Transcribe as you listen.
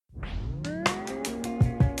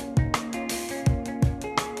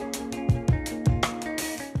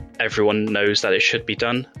everyone knows that it should be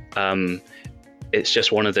done. It's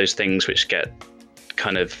just one of those things which get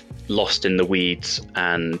kind of lost in the weeds,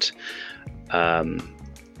 and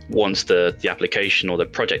once the application or the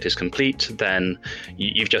project is complete, then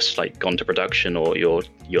you've just like gone to production, or you're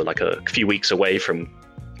like a few weeks away from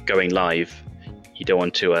going live. You don't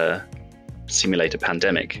want to simulate a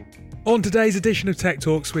pandemic. On today's edition of Tech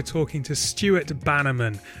Talks, we're talking to Stuart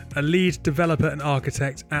Bannerman, a lead developer and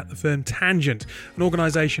architect at the firm Tangent, an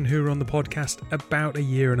organisation who were on the podcast about a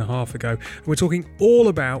year and a half ago. And we're talking all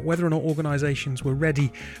about whether or not organisations were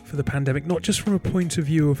ready for the pandemic, not just from a point of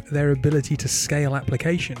view of their ability to scale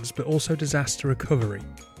applications, but also disaster recovery.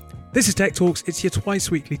 This is Tech Talks. It's your twice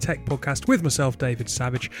weekly tech podcast with myself, David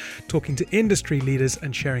Savage, talking to industry leaders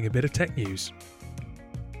and sharing a bit of tech news.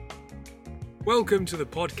 Welcome to the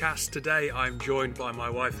podcast. Today I'm joined by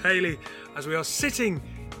my wife Hayley as we are sitting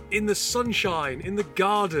in the sunshine in the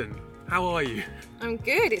garden. How are you? I'm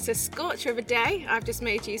good. It's a scorcher of a day. I've just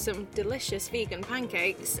made you some delicious vegan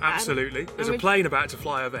pancakes. Absolutely. There's a plane about to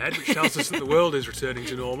fly overhead which tells us that the world is returning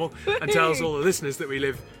to normal and tells all the listeners that we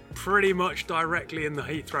live pretty much directly in the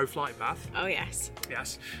Heathrow flight path. Oh yes.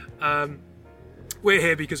 Yes. We're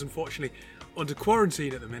here because unfortunately under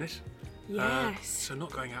quarantine at the minute. Yes. So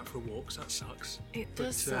not going out for a walk, so that sucks. It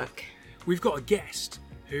does suck. We've got a guest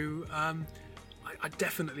who I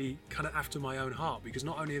definitely kind of after my own heart, because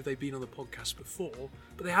not only have they been on the podcast before,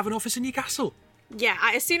 but they have an office in Newcastle. Yeah,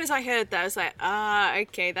 as soon as I heard that, I was like,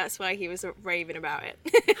 okay, that's why he was raving about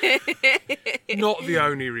it. Not the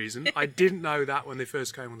only reason. I didn't know that when they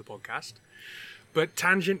first came on the podcast. But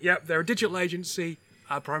Tangent, yep, they're a digital agency,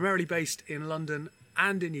 primarily based in London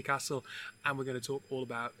and in Newcastle, and we're going to talk all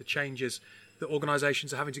about the changes that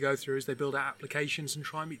organisations are having to go through as they build out applications and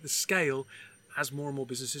try and meet the scale as more and more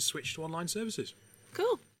businesses switch to online services.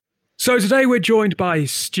 Cool. So today we're joined by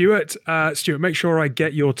Stuart. Stuart, make sure I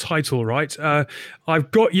get your title right. I've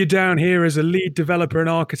got you down here as a lead developer and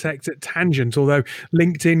architect at Tangent, although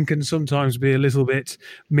LinkedIn can sometimes be a little bit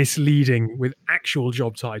misleading with actual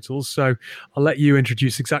job titles. So I'll let you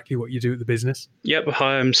introduce exactly what you do at the business. Yep.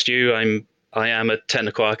 Hi, I'm Stu. I am a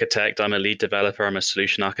technical architect. I'm a lead developer. I'm a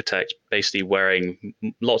solution architect, basically wearing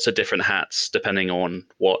lots of different hats depending on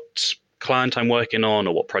what client I'm working on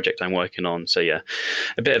or what project I'm working on. So yeah,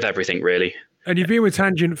 a bit of everything really. And you've been with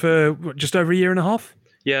Tangent for just over a year and a half?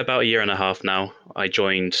 Yeah, about a year and a half now. I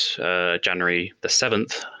joined January the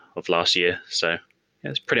 7th of last year. So yeah,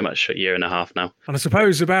 it's pretty much a year and a half now. And I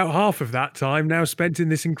suppose about half of that time now spent in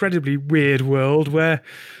this incredibly weird world where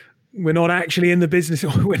we're not actually in the business,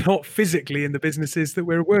 or we're not physically in the businesses that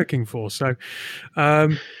we're working for. So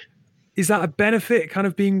is that a benefit, kind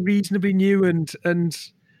of being reasonably new and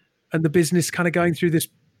the business kind of going through this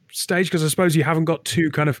stage? Because I suppose you haven't got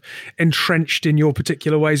too kind of entrenched in your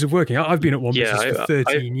particular ways of working. I've been at one business for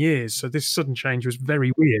 13 years, so this sudden change was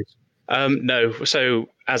very weird. No. So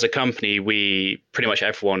as a company, we pretty much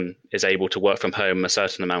everyone is able to work from home a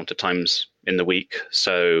certain amount of times in the week.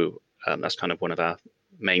 So that's kind of one of our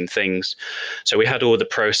main things. So we had all the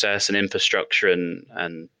process and infrastructure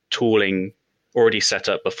and tooling already set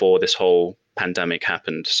up before this whole pandemic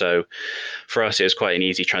happened. So for us, it was quite an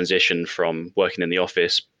easy transition from working in the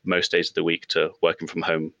office most days of the week to working from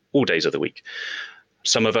home all days of the week.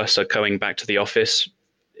 Some of us are going back to the office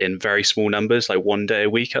in very small numbers, like one day a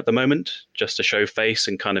week at the moment, just to show face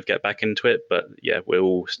and kind of get back into it. But yeah, we're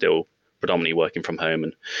all still predominantly working from home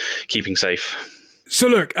and keeping safe. So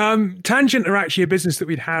look, Tangent are actually a business that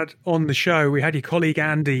we'd had on the show. We had your colleague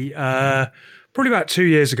Andy probably about 2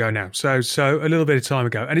 years ago now, so a little bit of time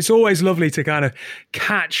ago. And it's always lovely to kind of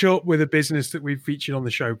catch up with a business that we've featured on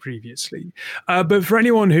the show previously. But for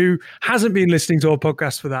anyone who hasn't been listening to our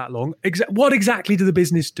podcast for that long, what exactly do the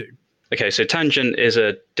business do? Okay, so Tangent is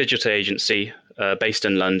a digital agency based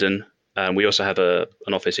in London. We also have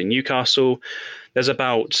an office in Newcastle. There's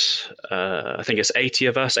about, I think it's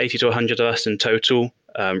 80 to 100 of us in total,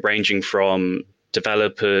 ranging from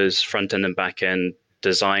developers, front end and back end,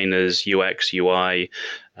 designers, UX, UI,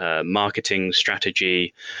 marketing,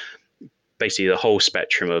 strategy, basically the whole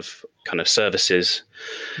spectrum of kind of services.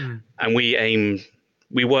 And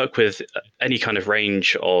we work with any kind of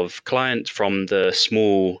range of clients, from the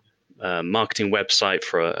small marketing website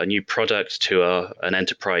for a new product to an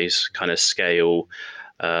enterprise kind of scale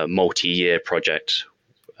multi-year project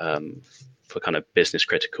for kind of business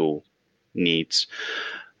critical needs.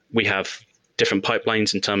 We have different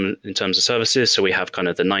pipelines in terms of services. So we have kind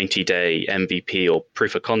of the 90-day MVP or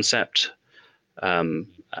proof of concept,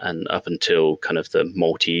 and up until kind of the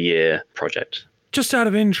multi-year project. Just out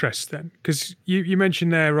of interest then, because you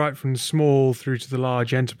mentioned there right from small through to the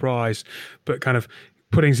large enterprise, but kind of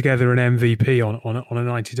putting together an MVP on a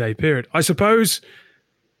 90-day period. I suppose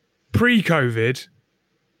pre-COVID,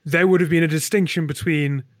 there would have been a distinction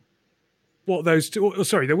between what those two,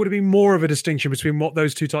 there would have been more of a distinction between what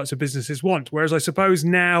those two types of businesses want. Whereas I suppose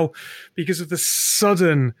now, because of the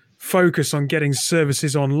sudden focus on getting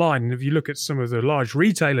services online, and if you look at some of the large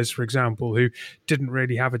retailers, for example, who didn't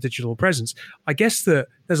really have a digital presence, I guess that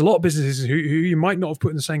there's a lot of businesses who you might not have put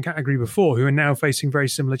in the same category before, who are now facing very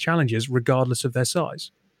similar challenges, regardless of their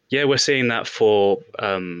size. Yeah, we're seeing that for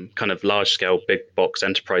kind of large-scale, big-box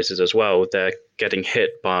enterprises as well. They're getting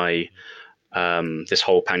hit by this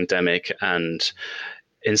whole pandemic, and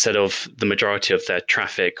instead of the majority of their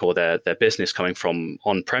traffic or their business coming from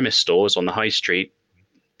on-premise stores on the high street,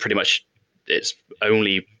 pretty much it's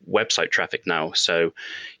only website traffic now. So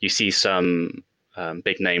you see some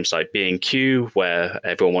big names like B&Q, where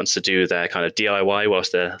everyone wants to do their kind of DIY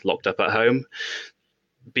whilst they're locked up at home.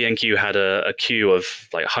 B&Q had a queue of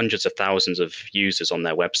like hundreds of thousands of users on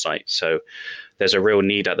their website. So there's a real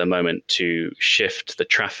need at the moment to shift the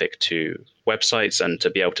traffic to websites and to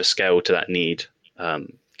be able to scale to that need.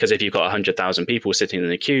 Because if you've got 100,000 people sitting in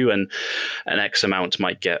the queue and an X amount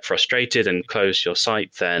might get frustrated and close your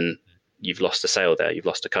site, then you've lost a sale there, you've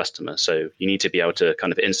lost a customer. So you need to be able to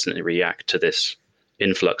kind of instantly react to this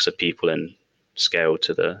influx of people and scale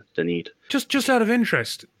to the need. Just out of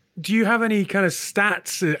interest, do you have any kind of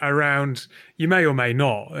stats around, you may or may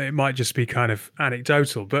not, it might just be kind of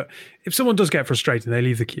anecdotal, but if someone does get frustrated and they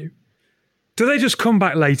leave the queue, do they just come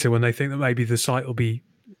back later when they think that maybe the site will be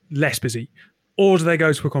less busy? Or do they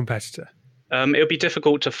go to a competitor? It would be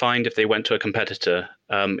difficult to find if they went to a competitor.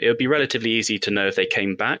 It would be relatively easy to know if they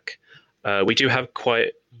came back. We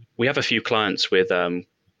have a few clients with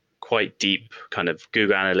quite deep kind of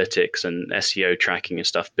Google Analytics and SEO tracking and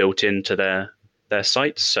stuff built into their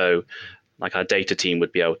sites. So like our data team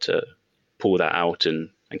would be able to pull that out and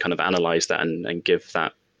kind of analyze that and give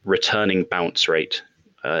that returning bounce rate.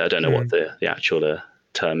 I don't know what the actual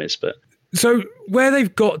term is, but. So where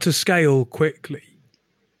they've got to scale quickly,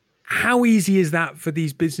 how easy is that for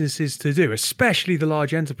these businesses to do, especially the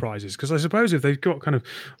large enterprises? Because I suppose if they've got kind of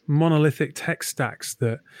monolithic tech stacks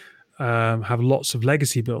that have lots of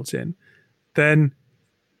legacy built in, then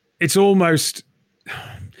it's almost,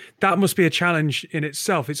 that must be a challenge in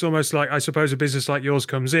itself. It's almost like, I suppose, a business like yours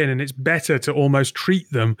comes in and it's better to almost treat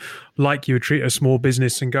them like you would treat a small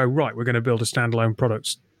business and go, right, we're going to build a standalone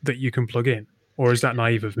product that you can plug in. Or is that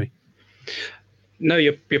naive of me? No,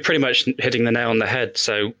 you're pretty much hitting the nail on the head.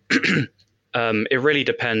 So it really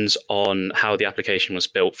depends on how the application was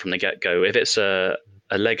built from the get-go. If it's a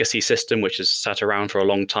legacy system which has sat around for a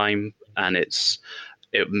long time and it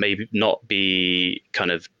may not be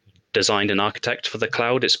kind of designed and architected for the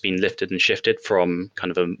cloud, it's been lifted and shifted from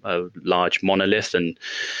kind of a large monolith and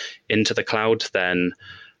into the cloud, then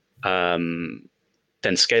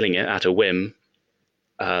scaling it at a whim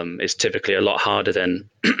is typically a lot harder than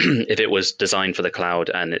if it was designed for the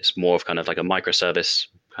cloud and it's more of kind of like a microservice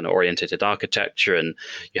kind of oriented architecture, and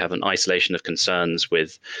you have an isolation of concerns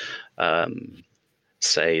with,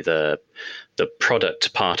 say, the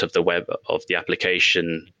product part of the web of the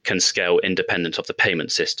application can scale independent of the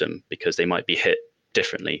payment system because they might be hit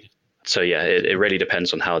differently. So yeah, it really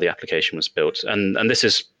depends on how the application was built, and this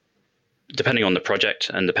is depending on the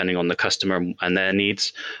project and depending on the customer and their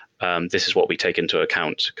needs. This is what we take into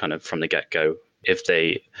account kind of from the get-go. If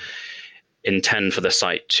they intend for the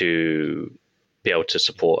site to be able to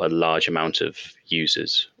support a large amount of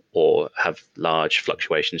users or have large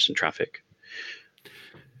fluctuations in traffic.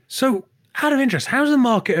 So out of interest, how's the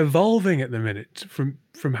market evolving at the minute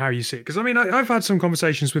from how you see it? Because I mean, I've had some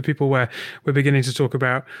conversations with people where we're beginning to talk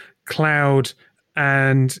about cloud,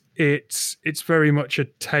 and it's very much a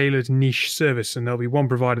tailored niche service, and there'll be one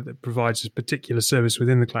provider that provides a particular service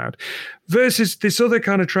within the cloud, versus this other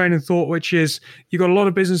kind of train of thought, which is you've got a lot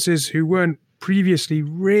of businesses who weren't previously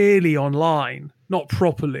really online, not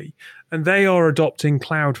properly, and they are adopting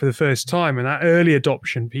cloud for the first time, and that early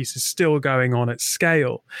adoption piece is still going on at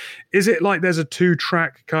scale. Is it like there's a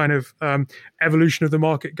two-track kind of evolution of the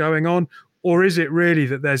market going on? Or is it really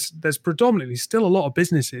that there's predominantly still a lot of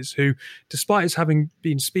businesses who, despite us having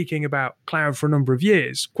been speaking about cloud for a number of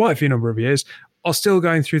years, quite a few number of years, are still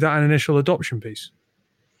going through that initial adoption piece?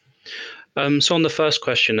 So on the first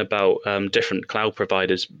question about different cloud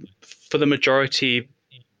providers, for the majority,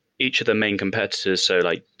 each of the main competitors, so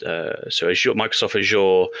Azure, Microsoft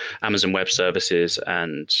Azure, Amazon Web Services,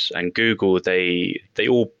 and Google, they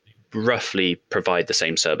all roughly provide the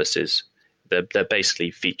same services. They're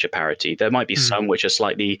basically feature parity. There might be some which are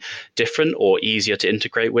slightly different or easier to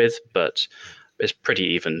integrate with, but it's pretty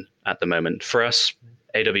even at the moment. For us,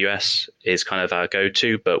 AWS is kind of our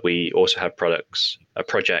go-to, but we also have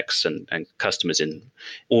projects and customers in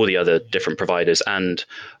all the other different providers and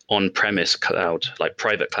on-premise cloud, like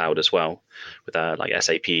private cloud as well, with like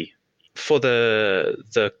SAP. For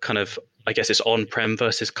the kind of, I guess it's on-prem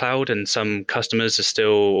versus cloud, and some clients are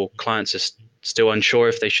still unsure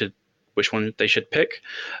if which one they should pick.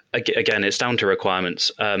 Again, it's down to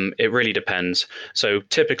requirements. It really depends. So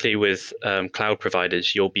typically with cloud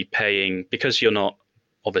providers, you'll be paying, because you're not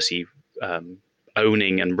obviously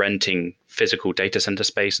owning and renting physical data center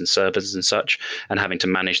space and servers and such, and having to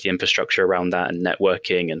manage the infrastructure around that and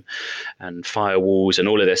networking and firewalls and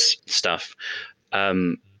all of this stuff.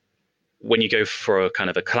 When you go for a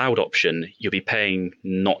kind of a cloud option, you'll be paying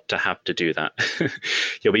not to have to do that.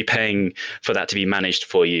 You'll be paying for that to be managed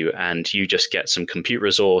for you, and you just get some compute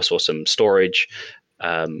resource or some storage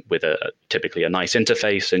with typically a nice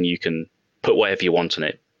interface, and you can put whatever you want on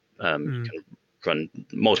it. You can run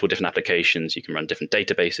multiple different applications, you can run different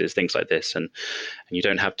databases, things like this, and you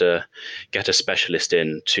don't have to get a specialist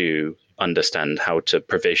in to understand how to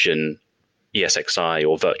provision ESXi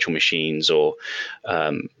or virtual machines, or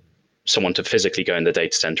someone to physically go in the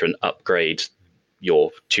data center and upgrade your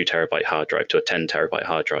 2 terabyte hard drive to a 10 terabyte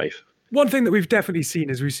hard drive. One thing that we've definitely seen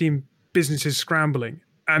is we've seen businesses scrambling,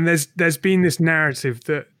 and there's been this narrative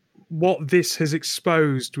that what this has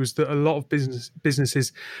exposed was that a lot of businesses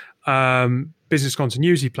business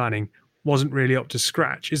continuity planning wasn't really up to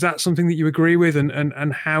scratch. Is that something that you agree with,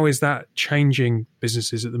 and how is that changing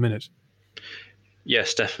businesses at the minute?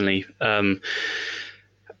 Yes, definitely.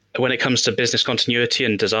 When it comes to business continuity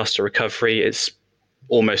and disaster recovery, it's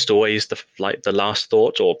almost always the last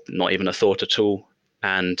thought, or not even a thought at all.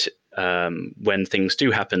 And when things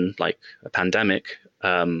do happen, like a pandemic,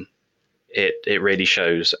 it really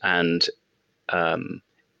shows, and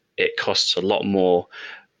it costs a lot more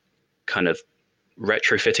kind of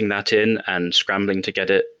retrofitting that in and scrambling to get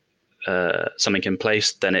it something in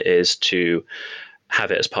place than it is to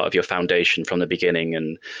have it as part of your foundation from the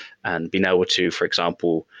beginning, and being able to, for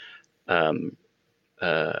example,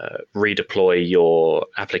 redeploy your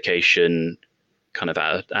application kind of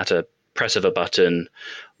at a press of a button,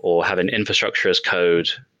 or have an infrastructure as code,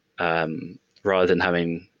 rather than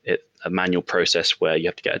having it a manual process where you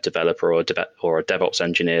have to get a developer or a DevOps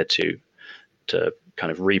engineer to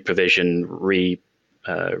kind of reprovision,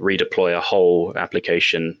 redeploy a whole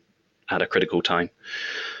application at a critical time.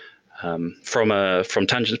 From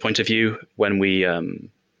Tangent's point of view, when we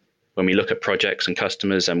look at projects and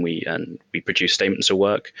customers and we produce statements of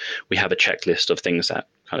work, we have a checklist of things that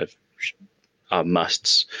kind of are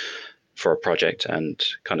musts for a project, and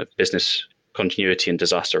kind of business continuity and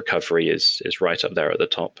disaster recovery is right up there at the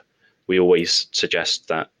top. We always suggest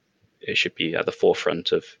that it should be at the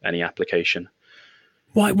forefront of any application.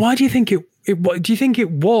 Why do you think do you think it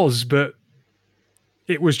was, but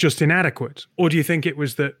it was just inadequate? Or do you think it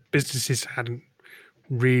was that businesses hadn't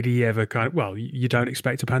really ever you don't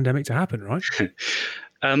expect a pandemic to happen, right?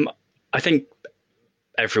 I think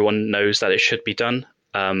everyone knows that it should be done.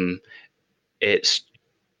 It's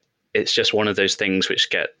just one of those things which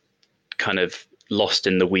get kind of lost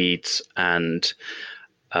in the weeds, and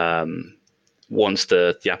once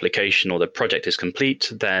the application or the project is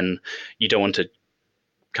complete, then you don't want to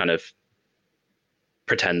kind of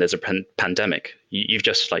pretend there's a pandemic. You've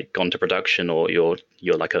just like gone to production, or you're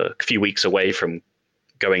like a few weeks away from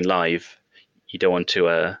going live. You don't want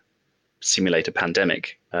to simulate a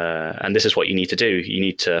pandemic, and this is what you need to do. You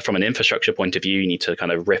need to, from an infrastructure point of view, you need to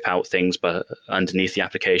kind of rip out things but underneath the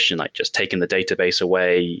application, like just taking the database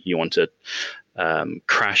away. You want to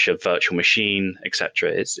crash a virtual machine,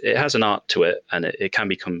 etc. It has an art to it, and it can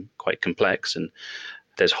become quite complex, and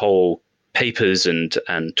there's whole papers and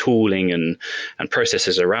tooling and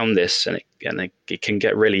processes around this, and it can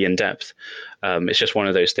get really in depth. It's just one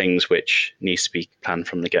of those things which needs to be planned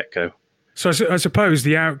from the get-go. So I suppose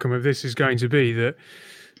the outcome of this is going to be that,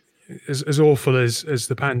 as awful as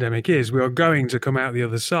the pandemic is, we are going to come out the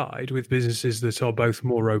other side with businesses that are both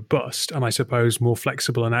more robust and, I suppose, more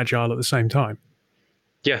flexible and agile at the same time.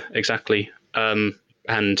 Yeah, exactly. And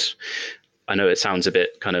I know it sounds a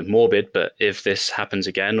bit kind of morbid, but if this happens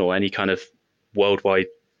again, or any kind of worldwide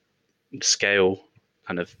scale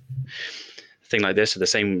kind of thing like this, or the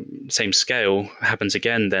same scale happens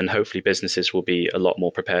again, then hopefully businesses will be a lot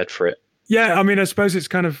more prepared for it. Yeah, I mean, I suppose it's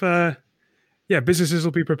kind of, businesses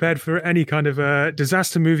will be prepared for any kind of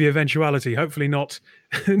disaster movie eventuality. Hopefully not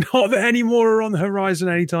that any more are on the horizon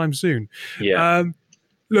anytime soon. Yeah.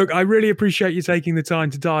 Look, I really appreciate you taking the time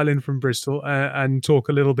to dial in from Bristol and talk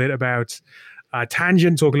a little bit about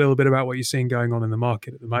Tangent, talk a little bit about what you're seeing going on in the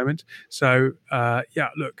market at the moment. So,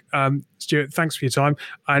 look, Stuart, thanks for your time.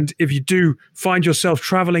 And if you do find yourself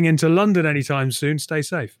traveling into London anytime soon, stay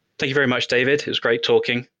safe. Thank you very much, David. It was great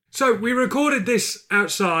talking. So we recorded this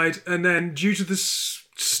outside, and then due to the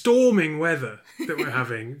storming weather that we're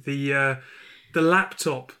having, the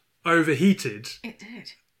laptop overheated. It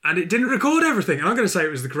did. And it didn't record everything. And I'm going to say it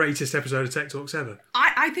was the greatest episode of Tech Talks ever.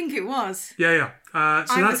 I think it was. Yeah.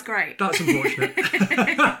 So was great. That's unfortunate.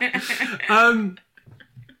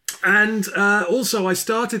 Also, I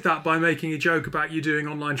started that by making a joke about you doing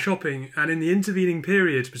online shopping. And in the intervening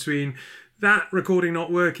period between that recording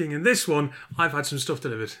not working and this one, I've had some stuff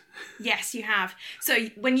delivered. Yes, you have. So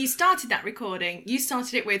when you started that recording, you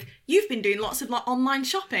started it with, you've been doing lots of online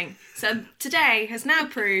shopping. So today has now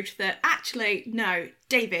proved that actually, no,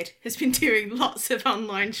 David has been doing lots of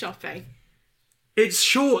online shopping. It's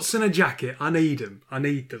shorts and a jacket. I need them.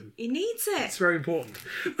 He needs it. It's very important.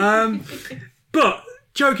 But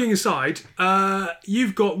joking aside,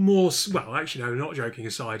 you've got more. Well, actually, no, not joking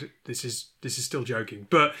aside. This is still joking,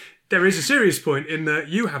 but there is a serious point in that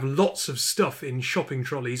you have lots of stuff in shopping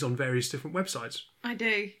trolleys on various different websites. I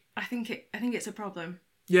do. I think it's a problem.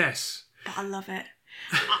 Yes, but I love it.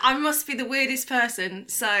 I must be the weirdest person.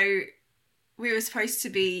 So we were supposed to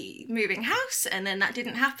be moving house, and then that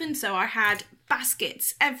didn't happen. So I had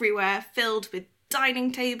baskets everywhere filled with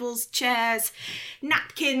dining tables, chairs,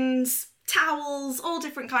 napkins, towels, all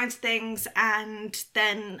different kinds of things, and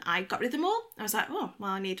then I got rid of them all. I was like, oh,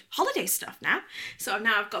 well, I need holiday stuff now. So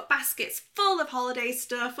now I've got baskets full of holiday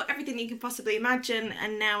stuff, everything you can possibly imagine,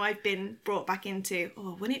 and now I've been brought back into,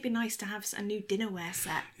 wouldn't it be nice to have a new dinnerware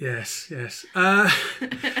set? Yes.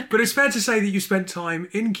 But it's fair to say that you spent time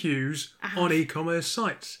in queues on e-commerce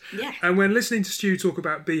sites. Yeah. And when listening to Stu talk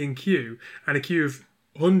about B&Q and a queue of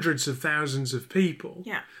hundreds of thousands of people...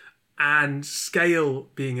 Yeah. And scale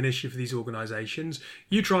being an issue for these organisations,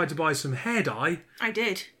 you tried to buy some hair dye. I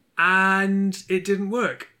did. And it didn't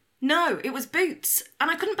work. No, it was Boots. And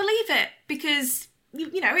I couldn't believe it because,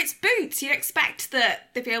 you know, it's Boots. You'd expect that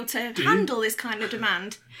they'd be able to handle this kind of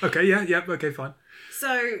demand. Okay, okay, fine.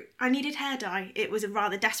 So I needed hair dye. It was a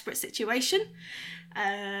rather desperate situation.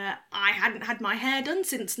 I hadn't had my hair done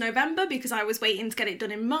since November because I was waiting to get it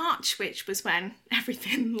done in March, which was when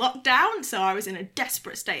everything locked down. So I was in a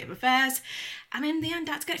desperate state of affairs. And in the end,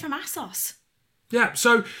 I had to get it from ASOS. Yeah,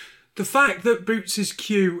 so the fact that Boots'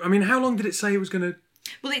 queue, I mean, how long did it say it was going to...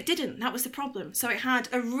 Well, it didn't. That was the problem. So it had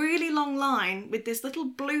a really long line with this little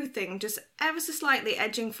blue thing just ever so slightly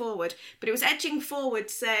edging forward. But it was edging forward,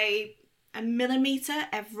 say, a millimetre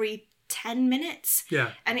every 10 minutes.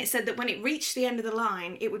 Yeah. And it said that when it reached the end of the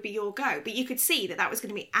line, it would be your go. But you could see that was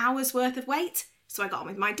going to be hours worth of wait. So I got on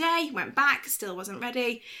with my day, went back, still wasn't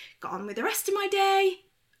ready, got on with the rest of my day.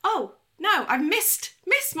 Oh, no, I've missed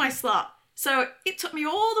my slot. So it took me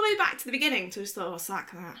all the way back to the beginning to just thought,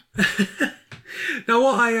 sack that. Now,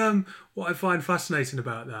 what I find fascinating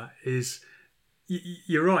about that is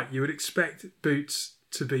you're right. You would expect Boots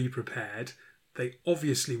to be prepared. They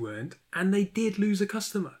obviously weren't, and they did lose a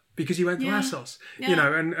customer because you went to ASOS. Yeah. You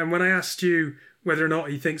know, and when I asked you whether or not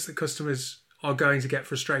he thinks that customers are going to get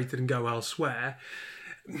frustrated and go elsewhere,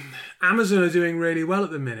 Amazon are doing really well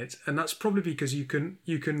at the minute, and that's probably because you can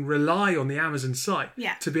rely on the Amazon site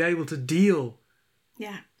to be able to deal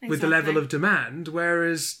with the level of demand,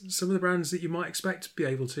 whereas some of the brands that you might expect to be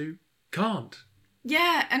able to can't.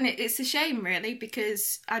 Yeah, and it's a shame really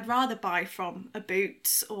because I'd rather buy from a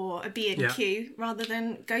Boots or a B&Q rather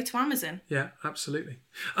than go to Amazon. Yeah, absolutely.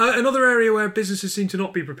 Another area where businesses seem to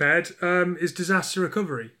not be prepared is disaster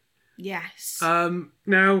recovery. Yes.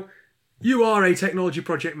 Now, you are a technology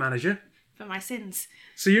project manager. For my sins.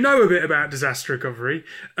 So you know a bit about disaster recovery.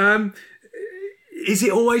 Is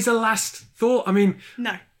it always a last thought? I mean...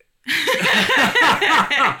 No.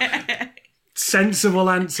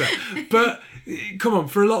 Sensible answer. But... Come on,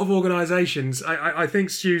 for a lot of organisations, I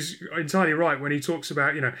think Stu's entirely right when he talks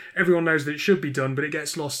about, you know, everyone knows that it should be done, but it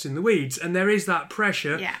gets lost in the weeds. And there is that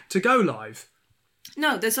pressure to go live.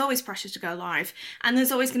 No, there's always pressure to go live. And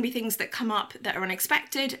there's always going to be things that come up that are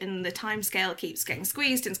unexpected and the timescale keeps getting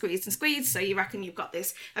squeezed and squeezed and squeezed. So you reckon you've got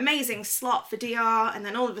this amazing slot for DR and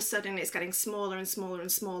then all of a sudden it's getting smaller and smaller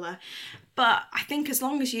and smaller. But I think as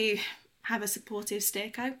long as you have a supportive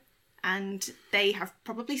steerco, and they have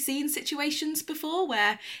probably seen situations before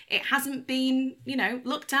where it hasn't been, you know,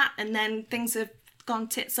 looked at and then things have gone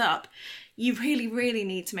tits up. You really, really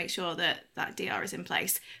need to make sure that that DR is in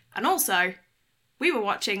place. And also, we were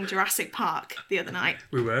watching Jurassic Park the other night.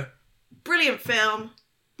 We were. Brilliant film.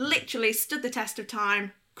 Literally stood the test of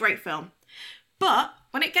time. Great film. But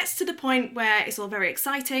When it gets to the point where it's all very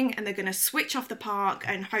exciting and they're going to switch off the park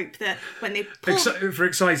and hope that when they pull... For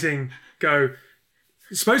exciting, go...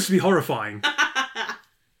 It's supposed to be horrifying.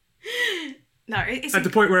 No, it's... At the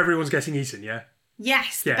point where everyone's getting eaten, yeah?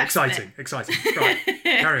 Yes. Yeah, exciting. Right,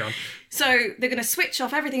 carry on. So they're going to switch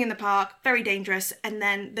off everything in the park, very dangerous, and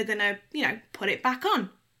then they're going to, put it back on.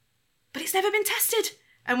 But it's never been tested.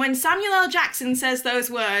 And when Samuel L. Jackson says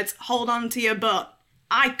those words, hold on to your butt,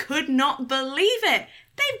 I could not believe it.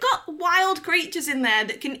 They've got wild creatures in there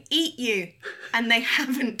that can eat you, and they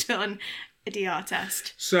haven't done a DR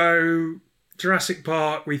test. So, Jurassic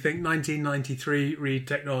Park, we think 1993, read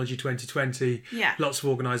Technology 2020. Yeah. Lots of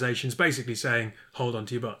organisations basically saying, hold on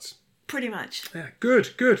to your butts. Pretty much. Yeah, good.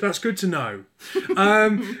 That's good to know.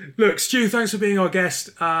 Look, Stu, thanks for being our guest.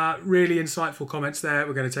 Really insightful comments there.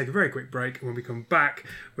 We're going to take a very quick break, and when we come back,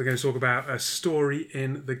 we're going to talk about a story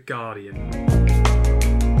in The Guardian.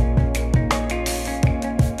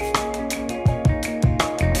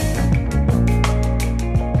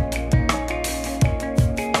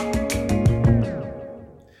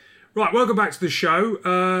 Right, welcome back to the show.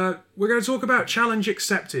 We're going to talk about Challenge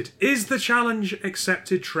Accepted. Is the Challenge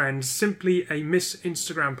Accepted trend simply a Miss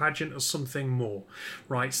Instagram pageant or something more?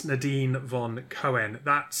 Writes Nadine von Cohen.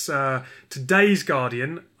 That's today's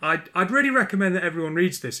Guardian. I'd really recommend that everyone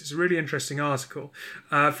reads this. It's a really interesting article.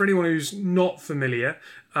 For anyone who's not familiar,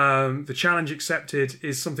 the Challenge Accepted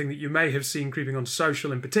is something that you may have seen creeping onto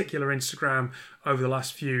social, in particular Instagram, over the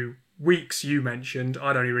last few weeks. You mentioned,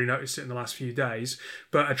 I'd only really noticed it in the last few days,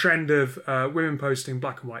 but a trend of women posting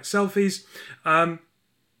black and white selfies.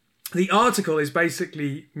 The article is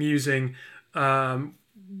basically musing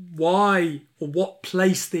why or what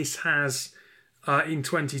place this has in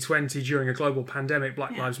 2020 during a global pandemic,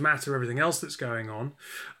 Black Lives Matter, everything else that's going on,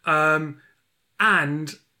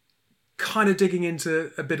 and kind of digging into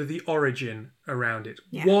a bit of the origin around it.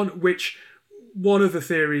 One of the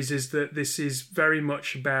theories is that this is very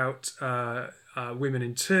much about women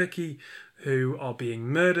in Turkey who are being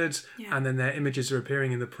murdered, and then their images are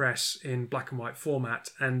appearing in the press in black and white format.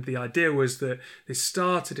 And the idea was that this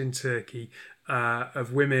started in Turkey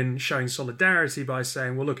of women showing solidarity by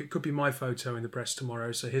saying, well, look, it could be my photo in the press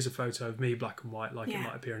tomorrow, so here's a photo of me, black and white, like it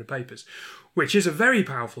might appear in the papers, which is a very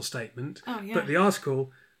powerful statement. But the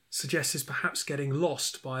article suggests is perhaps getting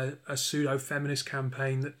lost by a pseudo-feminist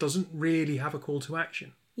campaign that doesn't really have a call to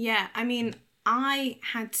action. Yeah, I mean, I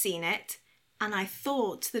had seen it and I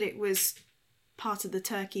thought that it was part of the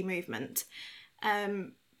Turkey movement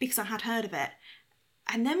because I had heard of it.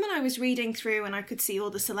 And then when I was reading through and I could see all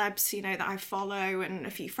the celebs, that I follow and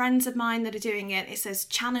a few friends of mine that are doing it, it says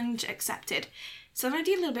Challenge Accepted. So then I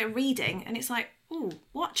did a little bit of reading and it's like, ooh,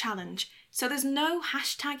 what challenge? So there's no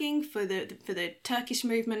hashtagging for the Turkish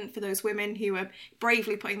movement, for those women who are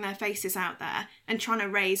bravely putting their faces out there and trying to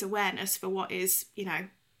raise awareness for what is,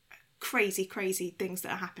 crazy, crazy things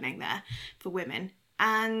that are happening there for women.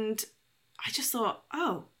 And I just thought,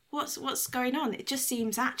 oh, what's going on? It just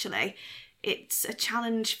seems actually it's a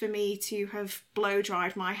challenge for me to have blow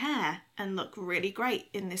dried my hair and look really great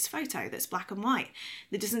in this photo that's black and white.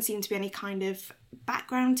 There doesn't seem to be any kind of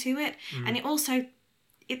background to it. And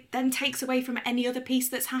it then takes away from any other piece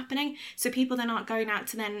that's happening. So people then aren't going out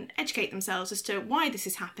to then educate themselves as to why this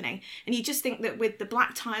is happening. And you just think that with the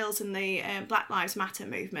black tiles and the Black Lives Matter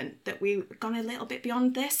movement, that we've gone a little bit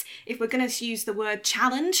beyond this. If we're going to use the word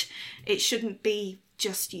challenge, it shouldn't be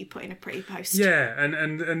just you putting a pretty post. Yeah, and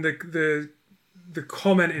the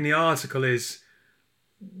comment in the article is,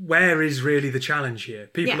 where is really the challenge here?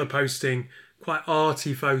 People are posting quite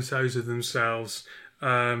arty photos of themselves,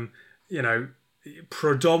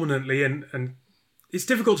 predominantly, and it's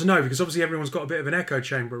difficult to know because obviously everyone's got a bit of an echo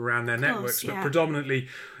chamber around their networks, but predominantly,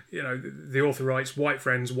 the author writes white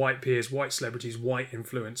friends, white peers, white celebrities, white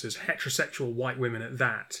influencers, heterosexual white women at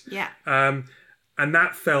that. Yeah. And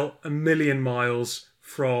that felt a million miles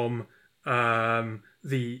from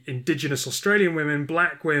the Indigenous Australian women,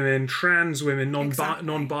 black women, trans women,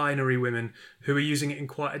 non-binary women who are using it in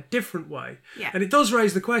quite a different way. Yeah. And it does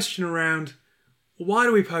raise the question around, why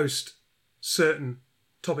do we post certain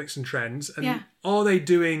topics and trends, and are they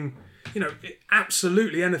doing,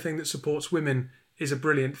 absolutely anything that supports women is a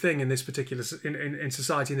brilliant thing in this particular in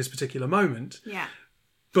society in this particular moment. Yeah.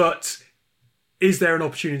 But is there an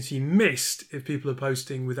opportunity missed if people are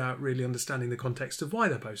posting without really understanding the context of why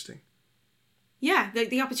they're posting?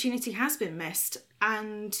 the opportunity has been missed.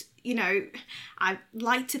 And, you know, I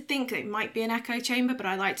like to think that it might be an echo chamber, but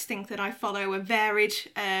I like to think that I follow a varied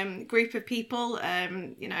group of people,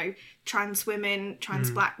 you know, trans women,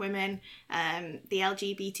 trans black women, the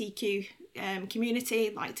LGBTQ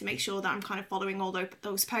community, like to make sure that I'm kind of following all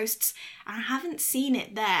those posts. And I haven't seen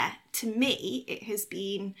it there. To me, it has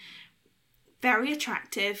been very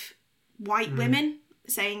attractive white women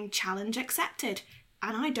saying challenge accepted.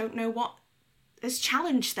 And I don't know what has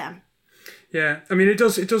challenged them. Yeah, I mean, it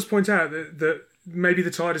does point out that maybe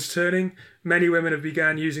the tide is turning. Many women have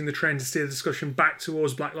begun using the trend to steer the discussion back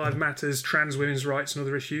towards Black Lives Matters, trans women's rights and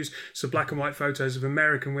other issues. So black and white photos of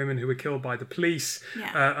American women who were killed by the police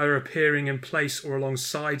are appearing in place or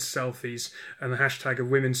alongside selfies, and the hashtag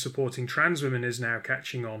of women supporting trans women is now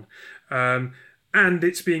catching on. And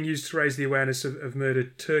it's being used to raise the awareness of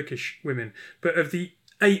murdered Turkish women. But of the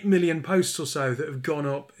 8 million posts or so that have gone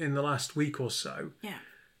up in the last week or so,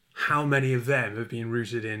 how many of them have been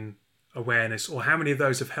rooted in awareness, or how many of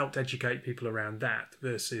those have helped educate people around that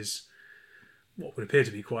versus what would appear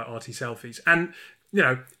to be quite arty selfies? And, you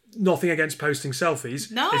know, nothing against posting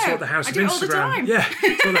selfies. No, it's what the House I of do it Instagram. all the time. Yeah,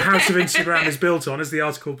 it's what the House of Instagram is built on, as the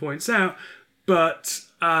article points out. But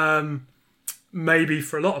maybe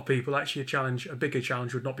for a lot of people, actually a bigger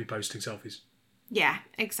challenge would not be posting selfies. Yeah,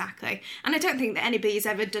 exactly. And I don't think that anybody's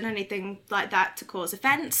ever done anything like that to cause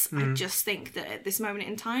offence. I just think that at this moment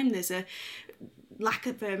in time, there's a lack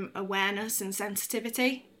of awareness and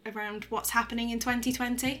sensitivity around what's happening in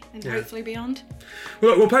 2020 and hopefully beyond.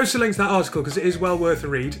 Well, look, we'll post a link to that article because it is well worth a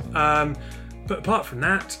read. But apart from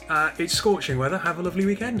that, it's scorching weather. Have a lovely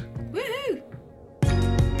weekend. Woohoo!